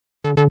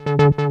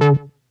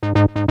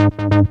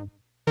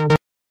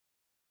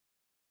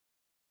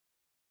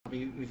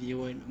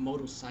reviewing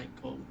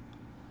MotorPsycho.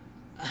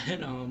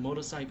 And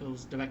MotorPsycho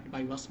is directed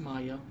by Russ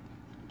Meyer.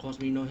 Of course,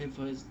 we know him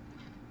for his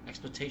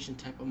exploitation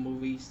type of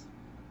movies.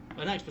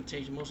 Well, not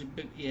exploitation, mostly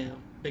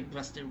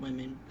big-breasted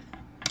women.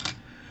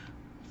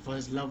 For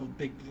his love of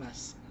big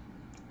breasts.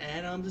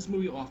 And this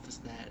movie offers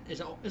that.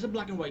 It's a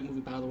black and white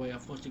movie, by the way.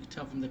 Of course, you can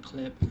tell from the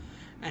clip.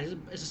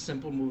 And it's a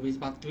simple movie. It's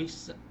about three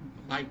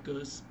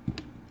bikers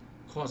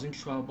causing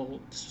trouble,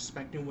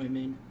 disrespecting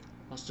women,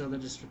 while still they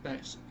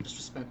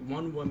disrespect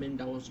one woman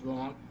that was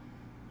wrong,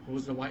 who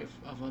was the wife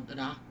of a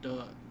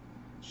doctor.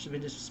 She's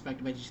been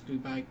disrespected by these three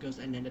bikers,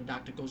 and then the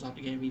doctor goes out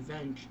to get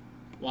revenge.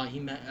 While he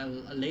met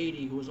a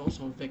lady who was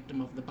also a victim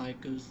of the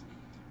bikers.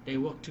 They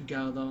worked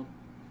together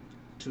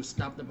to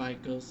stop the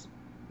bikers.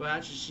 Well,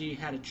 actually, she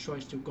had a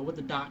choice to go with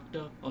the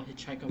doctor or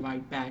hitchhike a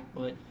ride back,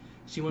 but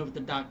she went with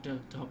the doctor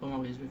to help him out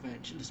with his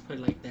revenge. Let's put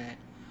it like that.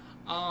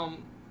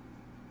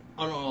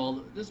 All in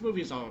all, this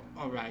movie is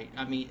alright.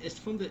 I mean, it's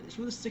from the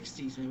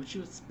 '60s, man. What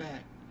you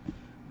expect?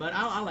 But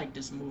I like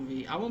this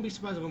movie. I won't be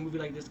surprised if a movie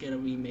like this get a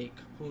remake.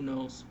 Who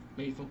knows?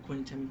 Maybe from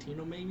Quentin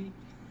Tarantino, maybe.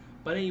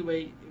 But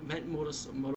anyway, Motor